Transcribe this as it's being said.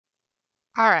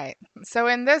All right, so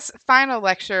in this final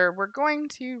lecture, we're going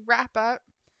to wrap up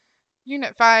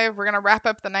Unit 5. We're going to wrap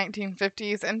up the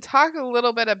 1950s and talk a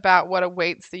little bit about what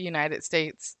awaits the United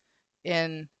States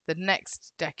in the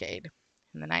next decade,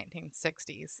 in the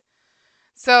 1960s.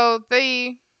 So,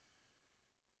 the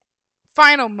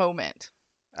final moment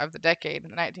of the decade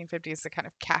in the 1950s, the kind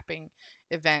of capping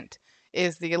event,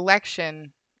 is the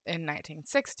election in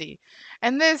 1960.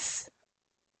 And this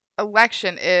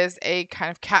election is a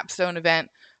kind of capstone event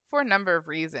for a number of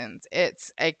reasons.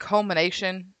 It's a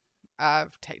culmination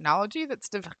of technology that's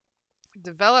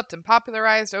developed and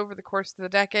popularized over the course of the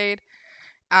decade,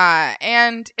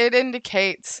 and it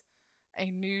indicates a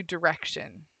new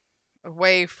direction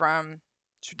away from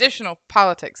traditional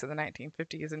politics of the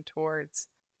 1950s and towards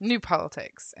new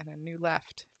politics and a new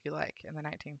left, if you like, in the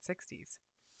 1960s.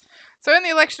 So in the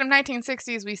election of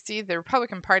 1960s, we see the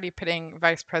Republican Party pitting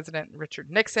Vice President Richard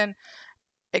Nixon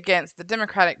against the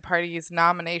Democratic Party's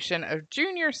nomination of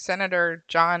junior Senator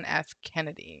John F.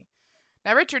 Kennedy.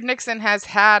 Now, Richard Nixon has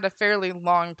had a fairly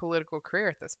long political career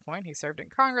at this point. He served in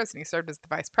Congress and he served as the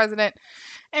vice president,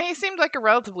 and he seemed like a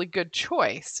relatively good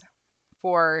choice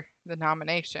for the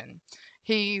nomination.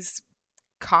 He's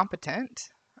competent,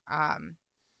 he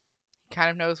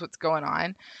kind of knows what's going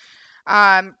on.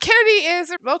 Kennedy is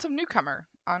a relative newcomer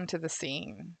onto the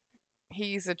scene.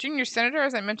 He's a junior senator,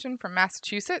 as I mentioned, from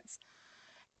Massachusetts,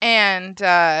 and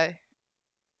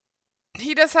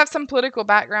he does have some political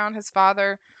background. His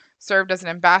father served as an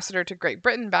ambassador to Great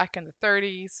Britain back in the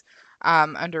 30s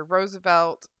under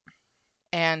Roosevelt,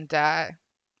 and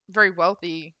very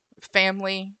wealthy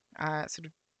family, sort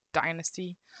of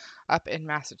dynasty up in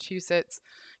Massachusetts.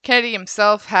 Kennedy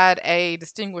himself had a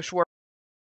distinguished war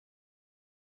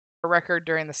record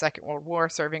during the Second World War,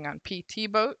 serving on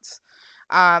PT boats.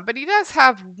 But he does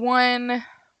have one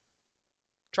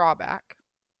drawback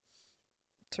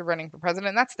to running for president,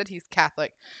 and that's that he's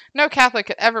Catholic. No Catholic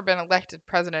had ever been elected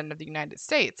president of the United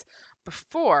States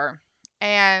before,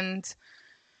 and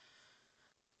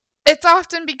it's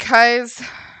often because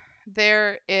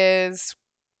there is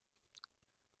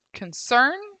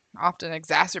concern, often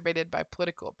exacerbated by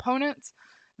political opponents,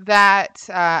 that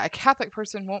a Catholic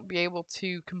person won't be able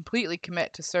to completely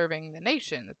commit to serving the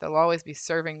nation, that they'll always be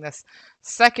serving this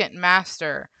second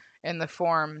master in the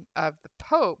form of the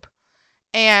Pope.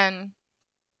 And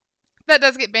that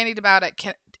does get bandied about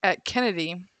at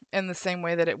Kennedy in the same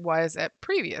way that it was at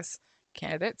previous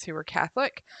candidates who were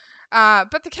Catholic.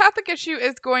 But the Catholic issue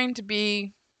is going to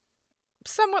be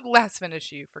somewhat less of an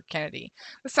issue for Kennedy.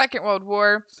 The Second World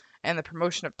War and the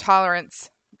promotion of tolerance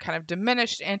kind of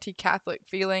diminished anti-Catholic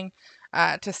feeling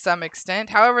to some extent.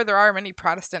 However, there are many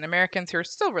Protestant Americans who are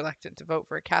still reluctant to vote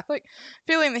for a Catholic,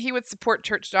 feeling that he would support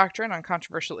church doctrine on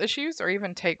controversial issues or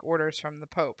even take orders from the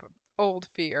Pope. Old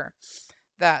fear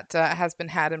that has been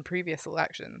had in previous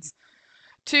elections.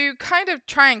 To kind of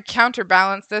try and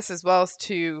counterbalance this, as well as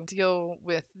to deal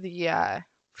with the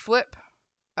flip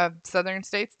of southern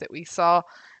states that we saw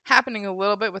happening a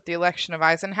little bit with the election of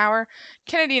Eisenhower,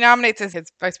 Kennedy nominates as his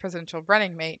vice presidential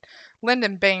running mate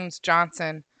Lyndon Baines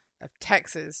Johnson of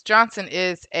Texas. Johnson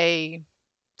is a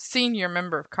senior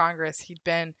member of Congress. He'd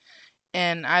been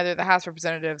in either the House of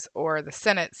Representatives or the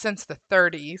Senate since the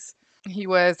 30s. He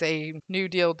was a New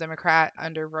Deal Democrat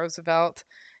under Roosevelt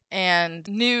and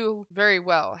knew very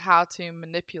well how to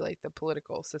manipulate the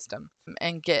political system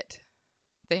and get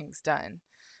things done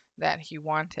that he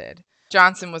wanted.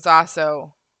 Johnson was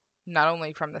also not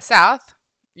only from the South,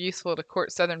 useful to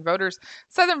court Southern voters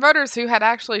who had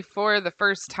actually, for the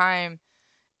first time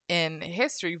in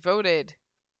history, voted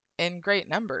in great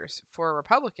numbers for a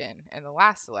Republican in the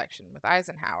last election with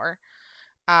Eisenhower.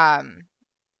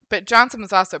 But Johnson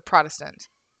was also Protestant,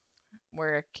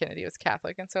 where Kennedy was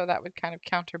Catholic, and so that would kind of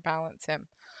counterbalance him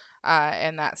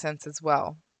in that sense as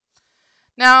well.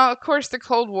 Now, of course, the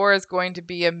Cold War is going to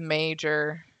be a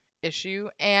major issue,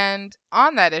 and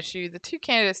on that issue, the two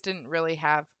candidates didn't really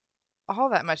have all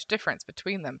that much difference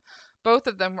between them. Both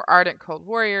of them were ardent Cold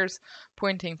Warriors,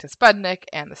 pointing to Sputnik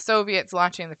and the Soviets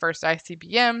launching the first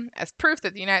ICBM as proof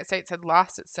that the United States had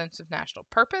lost its sense of national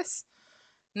purpose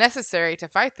necessary to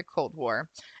fight the Cold War.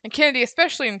 And Kennedy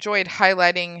especially enjoyed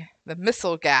highlighting the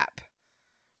missile gap,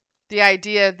 the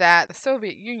idea that the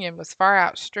Soviet Union was far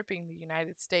outstripping the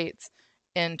United States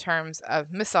in terms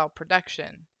of missile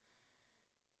production.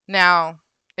 Now,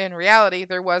 in reality,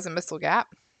 there was a missile gap,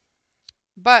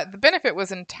 but the benefit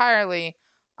was entirely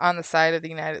on the side of the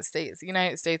United States. The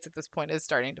United States at this point is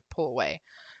starting to pull away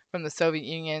from the Soviet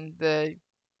Union, the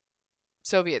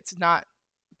Soviets not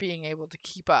being able to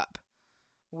keep up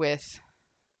with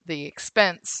the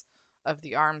expense of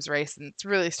the arms race, and it's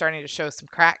really starting to show some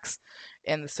cracks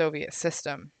in the Soviet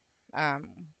system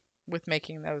with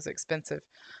making those expensive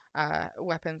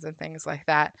weapons and things like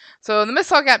that. So the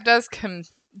missile gap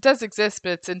does exist,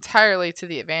 but it's entirely to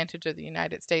the advantage of the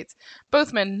United States.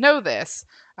 Both men know this,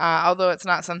 although it's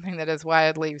not something that is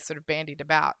widely sort of bandied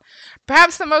about.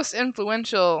 Perhaps the most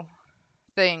influential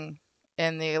thing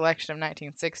in the election of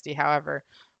 1960, however,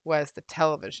 was the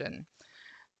television.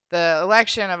 The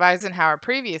election of Eisenhower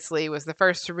previously was the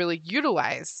first to really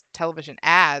utilize television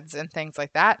ads and things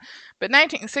like that, but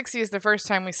 1960 is the first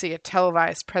time we see a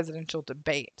televised presidential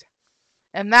debate.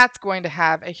 And that's going to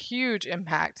have a huge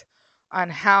impact on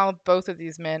how both of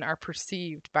these men are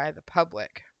perceived by the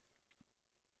public.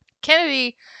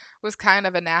 Kennedy was kind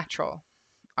of a natural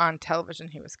on television.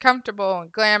 He was comfortable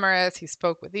and glamorous. He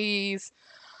spoke with ease.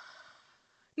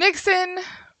 Nixon,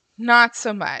 not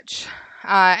so much.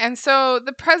 And so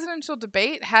the presidential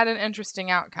debate had an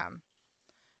interesting outcome.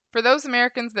 For those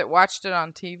Americans that watched it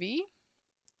on TV,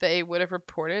 they would have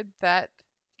reported that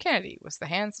Kennedy was the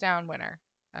hands down winner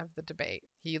of the debate.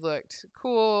 He looked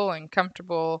cool and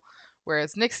comfortable,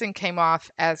 whereas Nixon came off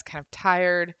as kind of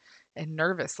tired and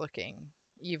nervous looking,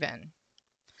 even.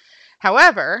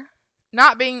 However,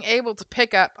 not being able to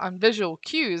pick up on visual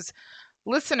cues,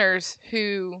 listeners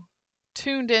who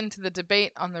tuned into the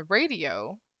debate on the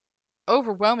radio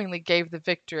overwhelmingly gave the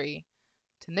victory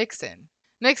to Nixon.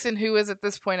 Nixon, who is at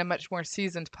this point a much more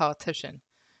seasoned politician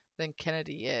than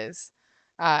Kennedy is.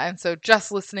 And so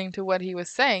just listening to what he was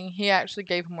saying, he actually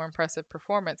gave a more impressive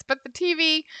performance. But the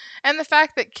TV and the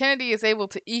fact that Kennedy is able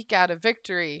to eke out a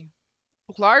victory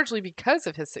largely because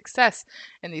of his success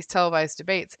in these televised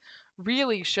debates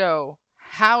really show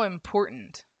how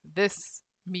important this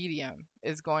medium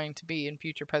is going to be in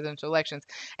future presidential elections.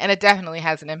 And it definitely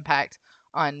has an impact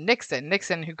on Nixon.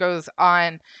 Nixon, who goes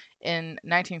on in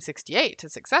 1968 to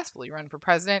successfully run for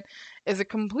president, is a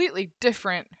completely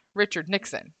different Richard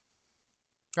Nixon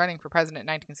running for president in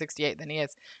 1968 than he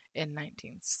is in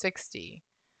 1960.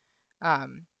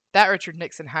 That Richard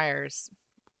Nixon hires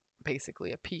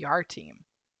basically a PR team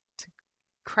to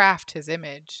craft his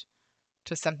image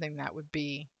to something that would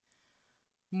be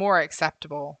more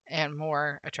acceptable and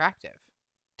more attractive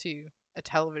to a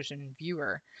television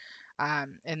viewer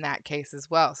in that case as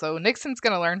well. So Nixon's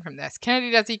going to learn from this.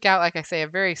 Kennedy does eke out, like I say, a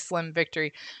very slim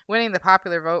victory, winning the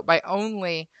popular vote by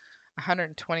only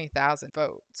 120,000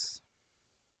 votes.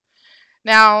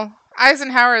 Now,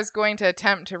 Eisenhower is going to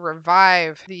attempt to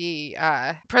revive the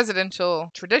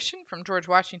presidential tradition from George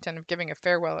Washington of giving a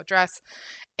farewell address.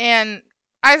 And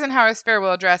Eisenhower's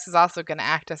farewell address is also going to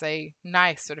act as a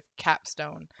nice sort of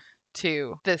capstone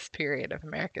to this period of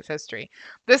America's history.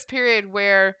 This period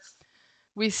where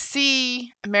we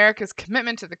see America's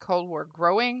commitment to the Cold War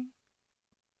growing,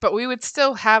 but we would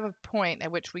still have a point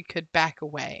at which we could back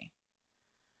away.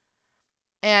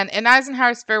 And in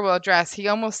Eisenhower's farewell address, he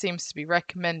almost seems to be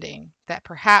recommending that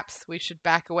perhaps we should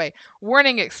back away,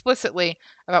 warning explicitly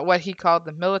about what he called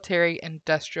the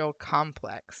military-industrial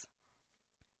complex.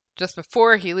 Just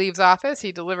before he leaves office,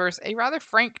 he delivers a rather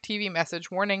frank TV message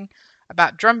warning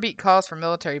about drumbeat calls for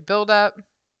military buildup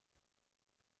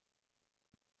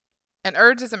and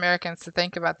urges Americans to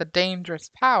think about the dangerous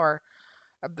power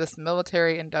of this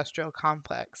military-industrial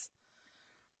complex.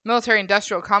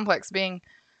 Military-industrial complex being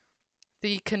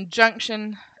the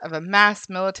conjunction of a mass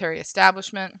military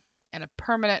establishment and a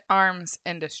permanent arms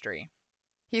industry.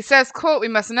 He says, quote, "We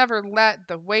must never let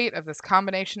the weight of this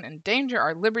combination endanger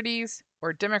our liberties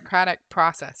or democratic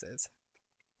processes."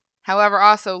 However,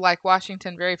 also, like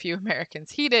Washington, very few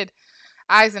Americans heeded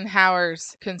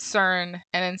Eisenhower's concern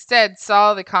and instead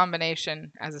saw the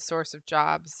combination as a source of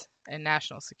jobs and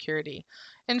national security,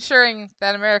 ensuring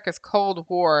that America's Cold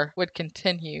War would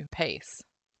continue pace.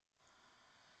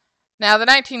 Now, the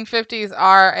 1950s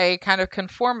are a kind of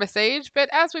conformist age, but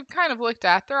as we've kind of looked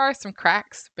at, there are some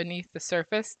cracks beneath the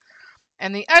surface,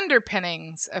 and the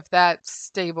underpinnings of that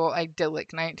stable,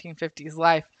 idyllic 1950s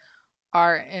life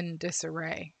are in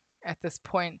disarray at this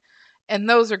point, and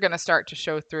those are going to start to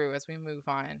show through as we move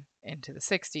on into the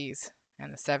 60s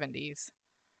and the 70s.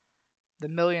 The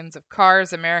millions of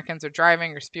cars Americans are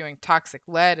driving are spewing toxic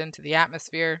lead into the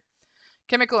atmosphere.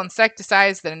 Chemical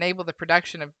insecticides that enable the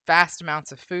production of vast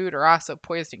amounts of food are also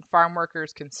poisoning farm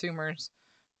workers, consumers,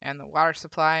 and the water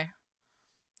supply.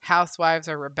 Housewives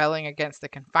are rebelling against the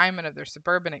confinement of their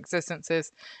suburban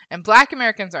existences, and Black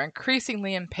Americans are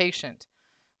increasingly impatient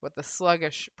with the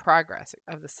sluggish progress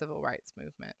of the civil rights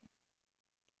movement.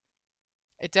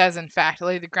 It does, in fact,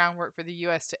 lay the groundwork for the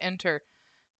U.S. to enter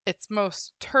its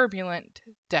most turbulent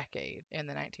decade in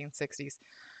the 1960s,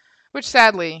 which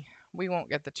sadly we won't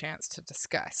get the chance to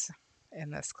discuss in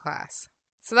this class.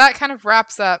 So that kind of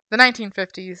wraps up the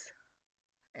 1950s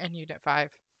and Unit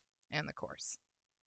 5 and the course.